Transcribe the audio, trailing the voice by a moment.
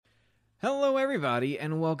Hello, everybody,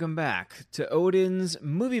 and welcome back to Odin's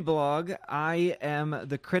Movie Blog. I am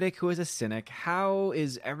the critic who is a cynic. How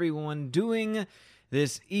is everyone doing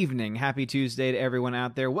this evening? Happy Tuesday to everyone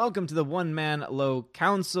out there. Welcome to the One Man Low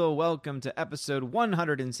Council. Welcome to episode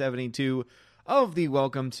 172 of the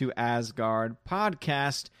Welcome to Asgard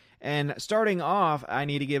podcast. And starting off, I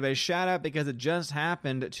need to give a shout out because it just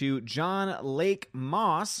happened to John Lake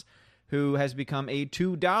Moss, who has become a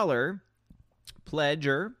 $2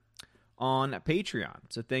 pledger on Patreon.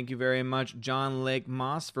 So thank you very much, John Lake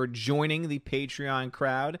Moss, for joining the Patreon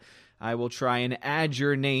crowd. I will try and add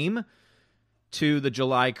your name to the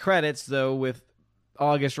July credits, though with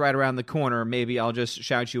August right around the corner, maybe I'll just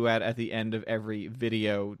shout you out at the end of every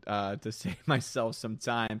video to save myself some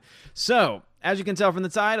time. So, as you can tell from the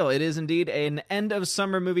title, it is indeed an end of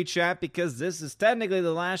summer movie chat because this is technically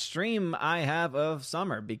the last stream I have of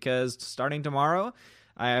summer, because starting tomorrow,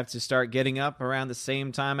 I have to start getting up around the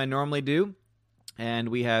same time I normally do, and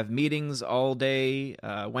we have meetings all day,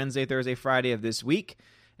 Wednesday, Thursday, Friday of this week,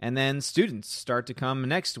 and then students start to come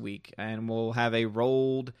next week, and we'll have a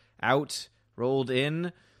rolled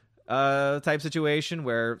in type situation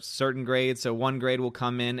where certain grades, so one grade will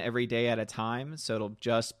come in every day at a time, so it'll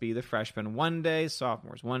just be the freshmen one day,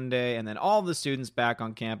 sophomores one day, and then all the students back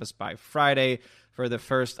on campus by Friday for the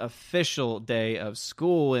first official day of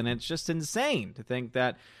school. And it's just insane to think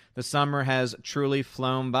that the summer has truly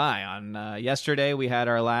flown by. On yesterday, we had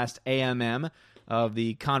our last AMM of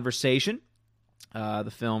The Conversation,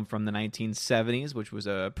 the film from the 1970s, which was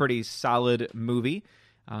a pretty solid movie.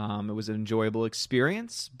 It was an enjoyable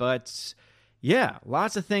experience, but yeah,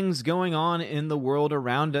 lots of things going on in the world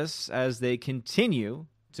around us as they continue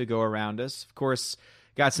to go around us. Of course,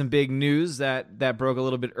 got some big news that broke a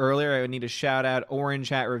little bit earlier. I need to shout out Orange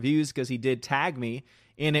Hat Reviews because he did tag me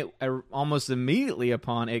in it almost immediately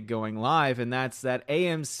upon it going live, and that's that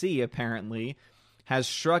AMC apparently has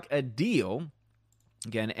struck a deal.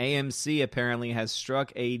 Again, AMC apparently has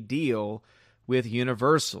struck a deal with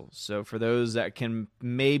Universal. So for those that can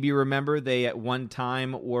maybe remember, they at one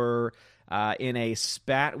time were in a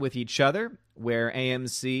spat with each other where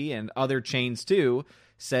AMC and other chains too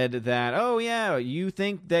said that, oh yeah, you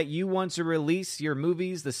think that you want to release your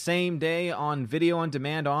movies the same day on video on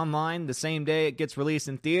demand online, the same day it gets released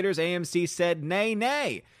in theaters? AMC said,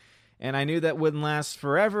 nay. And I knew that wouldn't last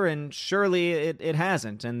forever, and surely it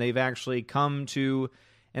hasn't. And they've actually come to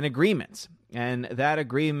an agreement. And that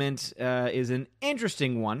agreement is an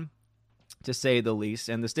interesting one, to say the least.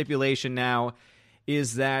 And the stipulation now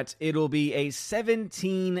is that it'll be a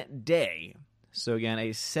 17-day. So again,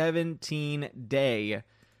 a 17-day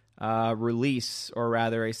release, or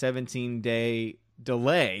rather a 17-day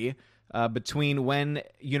delay between when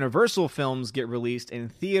Universal films get released in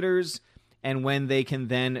theaters and when they can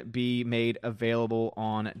then be made available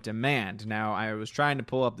on demand. Now, I was trying to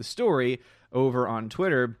pull up the story over on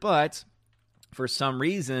Twitter, but for some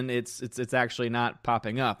reason, it's actually not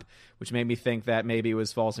popping up, which made me think that maybe it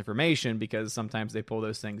was false information because sometimes they pull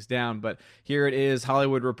those things down. But here it is.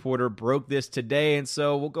 Hollywood Reporter broke this today, and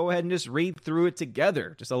so we'll go ahead and just read through it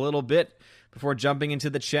together just a little bit before jumping into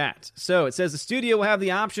the chat. So it says the studio will have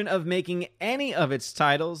the option of making any of its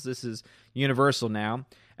titles, this is Universal now,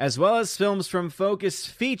 as well as films from Focus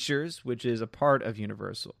Features, which is a part of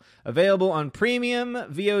Universal, available on premium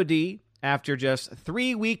VOD after just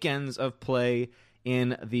 3 weekends of play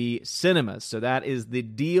in the cinemas. So that is the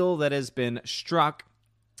deal that has been struck.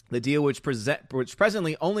 The deal, which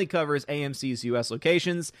presently only covers AMC's U.S.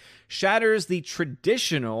 locations, shatters the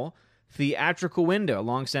traditional theatrical window, a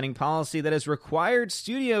long-standing policy that has required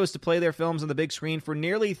studios to play their films on the big screen for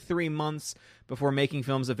nearly 3 months before making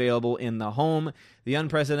films available in the home. The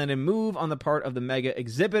unprecedented move on the part of the mega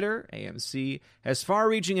exhibitor, AMC, has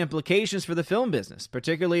far-reaching implications for the film business,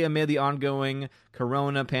 particularly amid the ongoing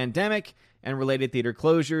corona pandemic and related theater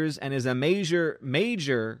closures, and is a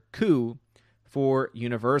major coup for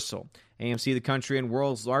Universal. AMC, the country and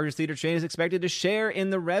world's largest theater chain, is expected to share in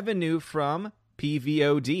the revenue from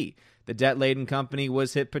PVOD. The debt-laden company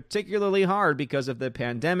was hit particularly hard because of the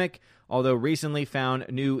pandemic, although recently found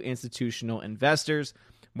new institutional investors.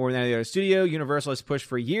 More than any other studio, Universal has pushed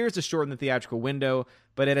for years to shorten the theatrical window,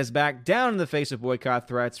 but it has backed down in the face of boycott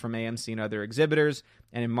threats from AMC and other exhibitors.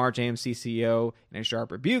 And in March, AMC CEO, in a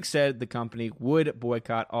sharp rebuke, said the company would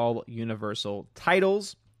boycott all Universal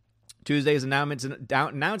titles. Tuesday's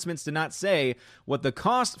announcements did not say what the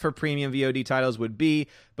cost for premium VOD titles would be,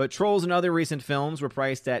 but Trolls and other recent films were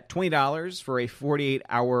priced at $20 for a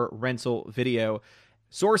 48-hour rental video.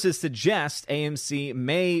 Sources suggest AMC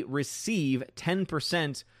may receive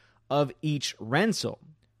 10% of each rental.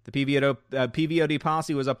 The PVOD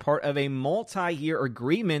policy was a part of a multi-year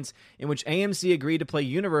agreement in which AMC agreed to play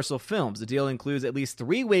Universal films. The deal includes at least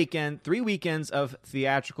 3 weekends of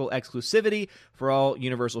theatrical exclusivity for all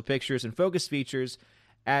Universal Pictures and Focus features,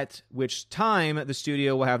 at which time the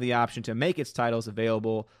studio will have the option to make its titles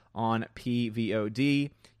available on PVOD.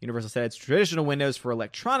 Universal said its traditional windows for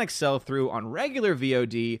electronic sell-through on regular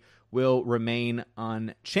VOD will remain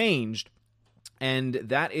unchanged. And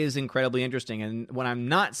that is incredibly interesting. And what I'm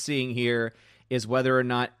not seeing here is whether or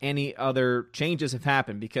not any other changes have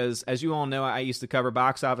happened. Because as you all know, I used to cover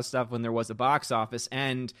box office stuff when there was a box office.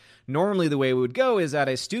 And normally the way it would go is that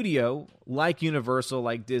a studio like Universal,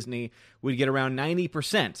 like Disney, would get around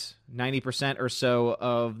 90% or so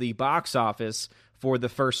of the box office for the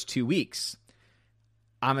first 2 weeks.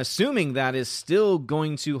 I'm assuming that is still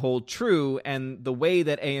going to hold true. And the way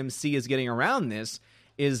that AMC is getting around this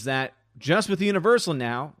is that just with Universal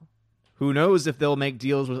now, who knows if they'll make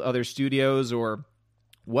deals with other studios or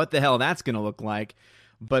what the hell that's going to look like,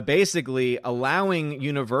 but basically allowing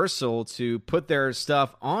Universal to put their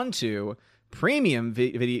stuff onto premium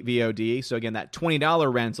VOD, so again, that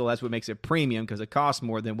 $20 rental, that's what makes it premium because it costs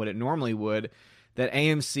more than what it normally would, that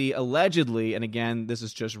AMC allegedly, and again, this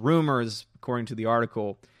is just rumors according to the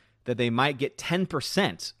article, that they might get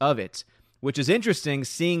 10% of it, which is interesting,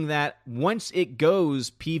 seeing that once it goes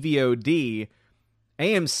PVOD,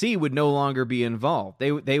 AMC would no longer be involved.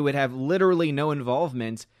 They would have literally no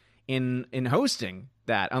involvement in hosting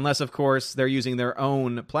that, unless, of course, they're using their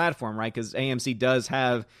own platform, right? Because AMC does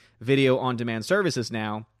have video on-demand services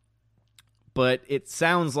now, but it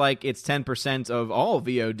sounds like it's 10% of all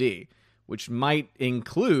VOD, which might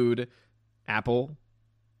include Apple,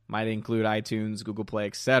 might include iTunes, Google Play,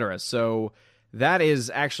 etc. So that is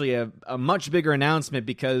actually a much bigger announcement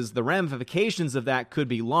because the ramifications of that could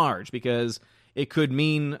be large because it could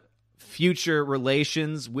mean future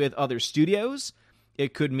relations with other studios.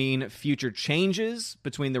 It could mean future changes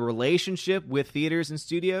between the relationship with theaters and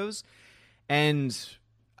studios. And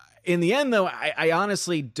in the end, though, I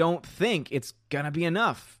honestly don't think it's going to be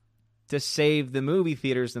enough to save the movie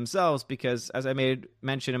theaters themselves because, as I made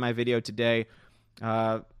mention in my video today,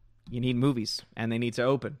 you need movies and they need to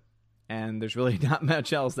open. And there's really not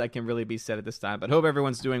much else that can really be said at this time. But hope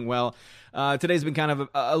everyone's doing well. Today's been kind of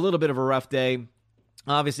a little bit of a rough day,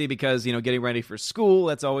 obviously, because, getting ready for school,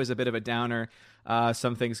 that's always a bit of a downer.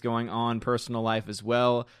 Some things going on, personal life as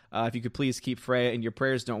well. If you could please keep Freya in your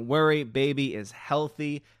prayers. Don't worry. Baby is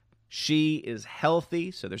healthy. She is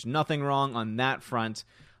healthy. So there's nothing wrong on that front.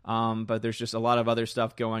 But there's just a lot of other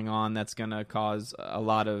stuff going on that's going to cause a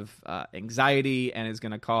lot of anxiety and is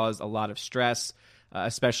going to cause a lot of stress.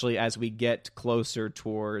 Especially as we get closer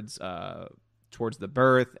towards the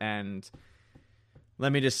birth. And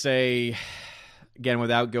let me just say, again,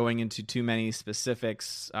 without going into too many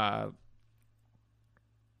specifics,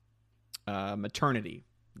 maternity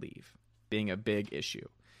leave being a big issue.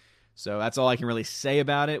 So that's all I can really say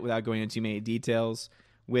about it without going into too many details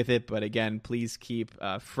with it. But again, please keep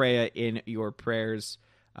Freya in your prayers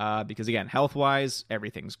because, again, health-wise,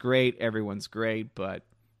 everything's great. Everyone's great, but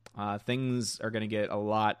things are going to get a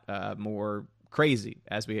lot more crazy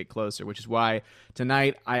as we get closer, which is why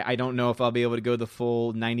tonight I don't know if I'll be able to go the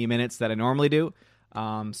full 90 minutes that I normally do.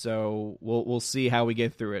 So we'll see how we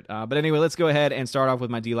get through it. But anyway, let's go ahead and start off with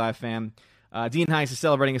my D-Live fam. Dean Heiss is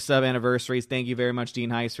celebrating a sub anniversary. Thank you very much, Dean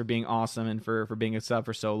Heiss, for being awesome and for being a sub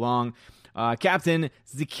for so long. Captain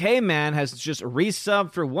ZK-Man has just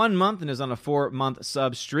resubbed for 1 month and is on a 4-month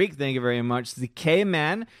sub streak. Thank you very much,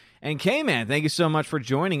 ZK-Man. And K-Man, thank you so much for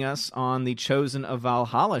joining us on the Chosen of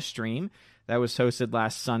Valhalla stream that was hosted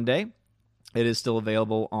last Sunday. It is still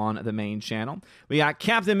available on the main channel. We got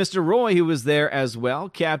Captain Mr. Roy, who was there as well.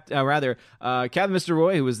 Captain Mr.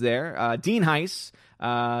 Roy, who was there. Dean Heiss,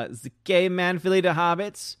 the K-Man, Philly the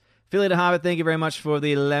Hobbits. Philly the Hobbit, thank you very much for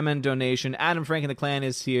the lemon donation. Adam Frank and the Clan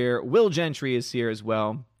is here. Will Gentry is here as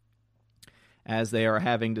well, as they are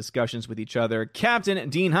having discussions with each other. Captain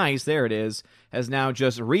Dean Heiss, there it is, has now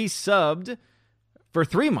just resubbed for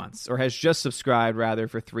 3 months, or has just subscribed, rather,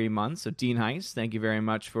 for 3 months. So Dean Heiss, thank you very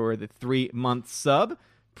much for the 3-month sub.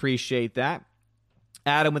 Appreciate that.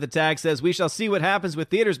 Adam with the tag says, we shall see what happens with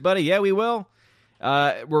theaters, buddy. Yeah, we will.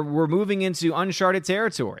 We're moving into uncharted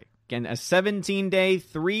territory. Again, a 17-day,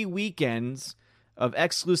 3 weekends of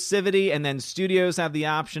exclusivity, and then studios have the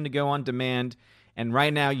option to go on demand. And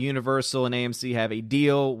right now, Universal and AMC have a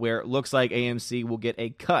deal where it looks like AMC will get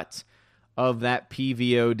a cut of that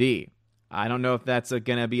PVOD. I don't know if that's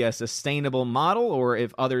going to be a sustainable model or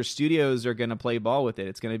if other studios are going to play ball with it.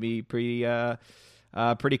 It's going to be pretty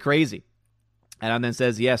crazy. And then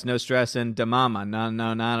says, yes, no stress and Damama. No,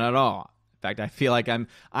 not at all. fact, I feel like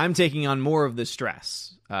I'm taking on more of the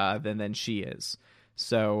stress than she is.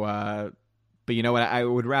 So, but you know what? I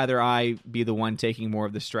would rather I be the one taking more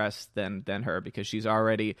of the stress than her, because she's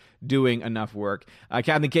already doing enough work.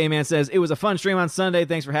 Captain K-Man says, it was a fun stream on Sunday.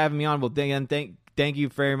 Thanks for having me on. Well, again, thank you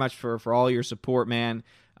very much for all your support, man,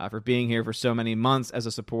 for being here for so many months as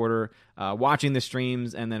a supporter, watching the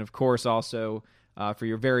streams, and then, of course, also for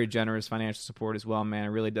your very generous financial support as well, man. It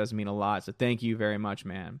really does mean a lot. So thank you very much,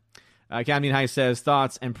 man. Captain High says,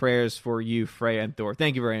 thoughts and prayers for you, Freya and Thor.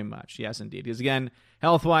 Thank you very much. Yes, indeed. Because, again,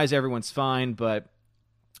 health-wise, everyone's fine, but,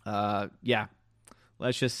 yeah,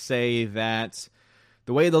 let's just say that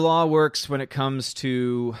the way the law works when it comes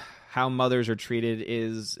to how mothers are treated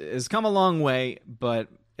is come a long way, but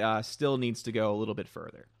still needs to go a little bit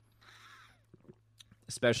further,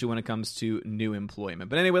 especially when it comes to new employment.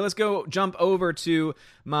 But anyway, let's jump over to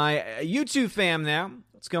my YouTube fam now.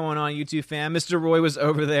 What's going on, YouTube fam? Mr. Roy was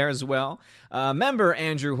over there as well. Member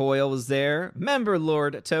Andrew Hoyle was there. Member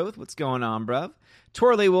Lord Toth, what's going on, bruv?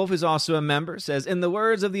 Twirly Wolf, who's also a member, says, in the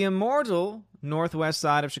words of the immortal northwest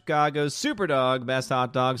side of Chicago's Superdog, best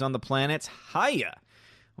hot dogs on the planet, hiya.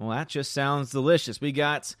 Well, that just sounds delicious. We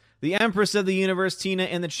got the Empress of the Universe, Tina,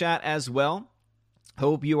 in the chat as well.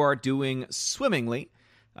 Hope you are doing swimmingly.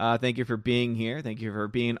 Thank you for being here. Thank you for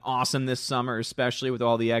being awesome this summer, especially with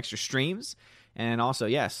all the extra streams. And also,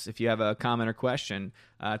 yes, if you have a comment or question,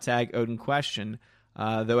 tag Odin Question.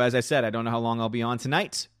 Though, as I said, I don't know how long I'll be on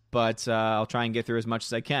tonight, but I'll try and get through as much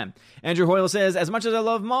as I can. Andrew Hoyle says, as much as I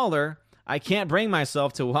love Mahler, I can't bring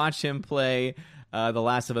myself to watch him play The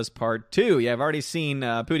Last of Us Part 2. Yeah, I've already seen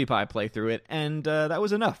PewDiePie play through it, and that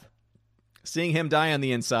was enough. Seeing him die on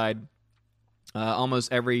the inside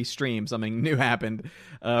almost every stream, something new happened,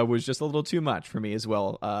 was just a little too much for me as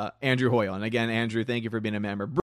well. Andrew Hoyle. And again, Andrew, thank you for being a member.